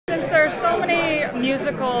there are so many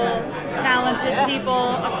musical, talented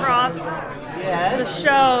people across the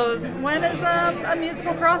shows. When is a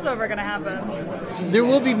musical crossover going to happen? There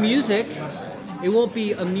will be music. It won't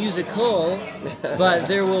be a musical, but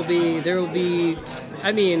there will be.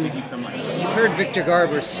 I mean, you've heard Victor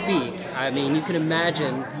Garber speak. I mean, you can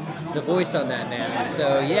imagine the voice on that man.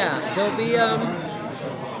 So yeah, there'll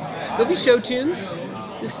be show tunes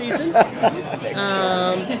this season.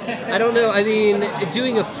 I don't know. I mean,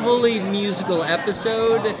 doing a fully musical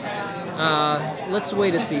episode. Let's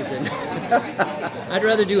wait a season. I'd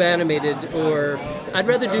rather do animated, or I'd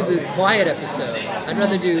rather do the quiet episode. I'd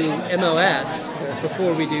rather do MOS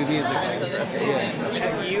before we do music.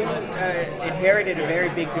 Yeah. You inherited a very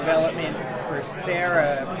big development for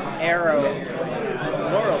Sarah from Arrow.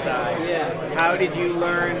 Laurel died. Yeah. How did you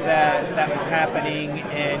learn that that was happening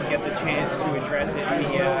and get the chance to address it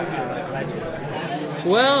via Legends?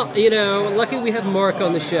 Well, lucky we have Mark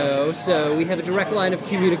on the show, so we have a direct line of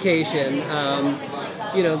communication.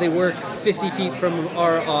 They work 50 feet from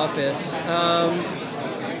our office.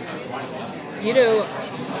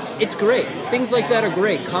 It's great. Things like that are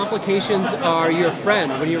great. Complications are your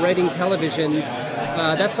friend. When you're writing television,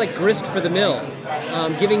 that's like grist for the mill.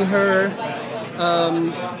 Giving her,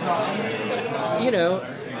 an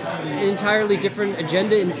entirely different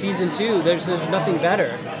agenda in season 2. There's nothing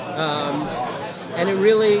better. And it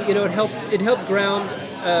really, it helped ground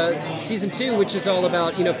season 2, which is all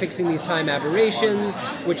about, fixing these time aberrations,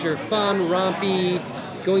 which are fun, rompy,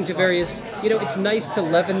 going to various, it's nice to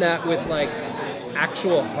leaven that with like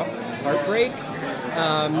actual heartbreak,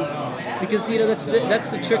 because that's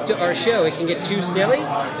the trick to our show. It can get too silly,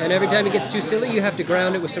 and every time it gets too silly, you have to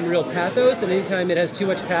ground it with some real pathos. And anytime it has too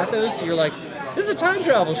much pathos, you're like, this is a time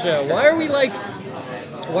travel show. Why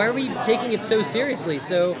are we taking it so seriously?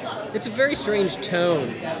 So it's a very strange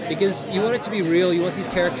tone, because you want it to be real. You want these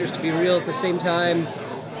characters to be real at the same time.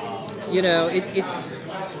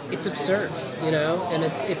 It's absurd, and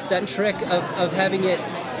it's that trick of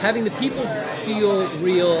having the people feel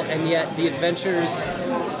real, and yet the adventures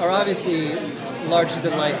are obviously larger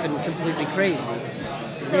than life and completely crazy.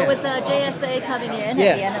 So with JSA coming in at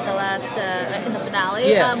the end of the last, in the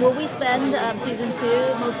finale, will we spend season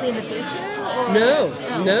 2 mostly in the future? Or? No.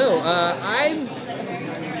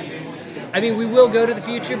 I mean, we will go to the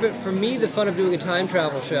future, but for me, the fun of doing a time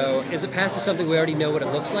travel show is it passes something we already know what it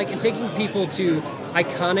looks like, and taking people to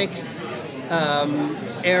iconic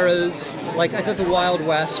eras. Like, I thought the Wild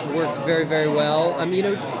West worked very, very well.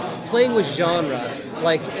 Playing with genre,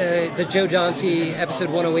 like the Joe Dante episode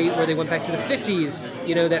 108, where they went back to the 50s,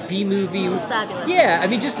 that B-movie. It was fabulous. Yeah, I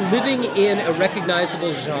mean, just living in a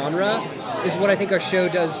recognizable genre is what I think our show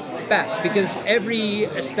does best, because every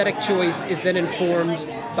aesthetic choice is then informed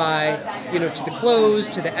by, to the clothes,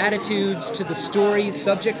 to the attitudes, to the story,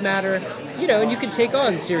 subject matter, and you can take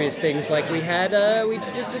on serious things like we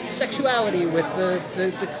did sexuality with the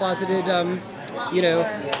closeted,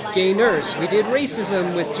 gay nurse. We did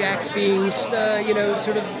racism with Jax being,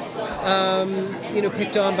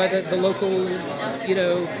 picked on by the local,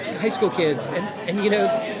 high school kids. And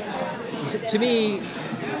to me,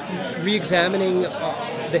 re-examining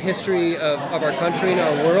the history of our country and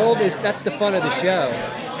our world that's the fun of the show.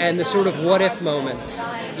 And the sort of what-if moments.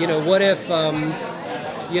 What if,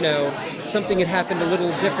 something had happened a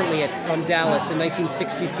little differently on Dallas in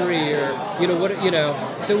 1963, or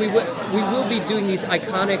so we will be doing these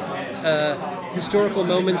iconic historical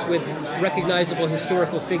moments with recognizable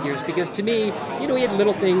historical figures, because to me, we had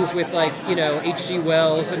little things with like H.G.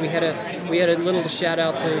 Wells, and we had a little shout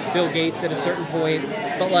out to Bill Gates at a certain point,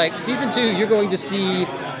 but like season 2, you're going to see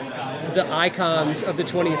the icons of the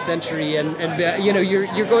 20th century, and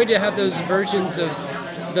you're going to have those versions of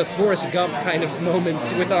the Forrest Gump kind of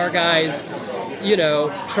moments with our guys,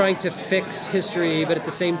 trying to fix history, but at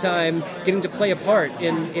the same time getting to play a part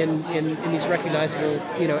in these recognizable,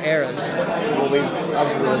 eras. Well, we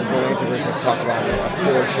obviously the Bully Introverts have talked about a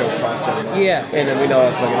 4-show crossover. Yeah. And then we know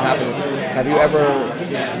that's going to happen. Have you ever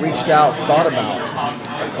reached out, thought about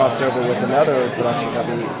a crossover with another production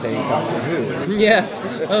company, say Doctor Who? Yeah.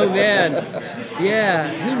 Oh man. Yeah.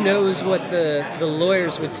 Who knows what the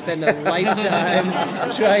lawyers would spend a lifetime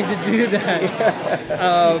trying to do that.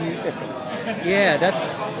 Yeah,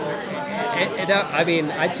 that's. I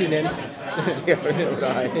mean, I tune in. Yeah. You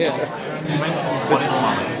mentioned what if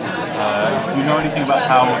moments. Do you know anything about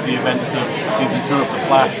how the events of season 2 of The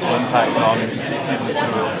Flash will impact on season 2 of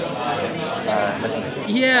Legends?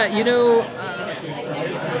 Yeah,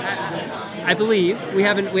 I believe we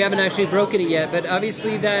haven't actually broken it yet, but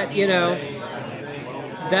obviously that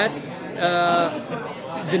that's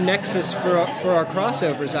the nexus for our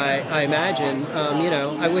crossovers. I imagine.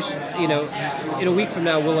 I wish in a week from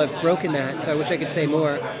now we'll have broken that. So I wish I could say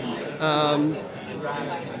more.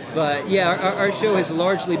 But yeah, our show has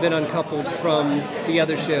largely been uncoupled from the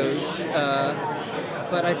other shows.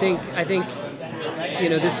 But I think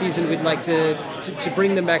this season we'd like to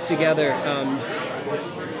bring them back together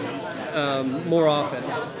more often.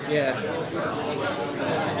 Yeah.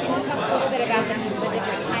 And you talked a little bit about the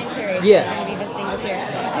different time periods Yeah. that are going to be visiting this year.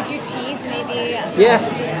 Could you tease maybe?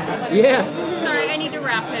 Yeah. Sorry, I need to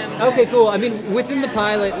wrap him. Okay, cool. I mean, within the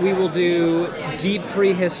pilot, we will do deep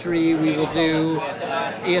prehistory. We will do,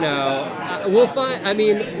 we'll find. I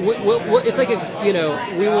mean, it's like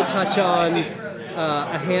we will touch on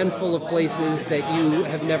a handful of places that you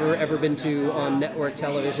have never ever been to on network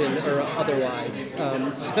television or otherwise.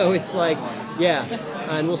 So it's like, yeah,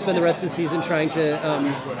 and we'll spend the rest of the season trying to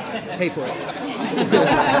pay for it.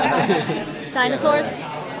 Dinosaurs?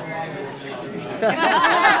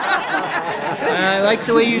 I like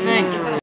the way you think.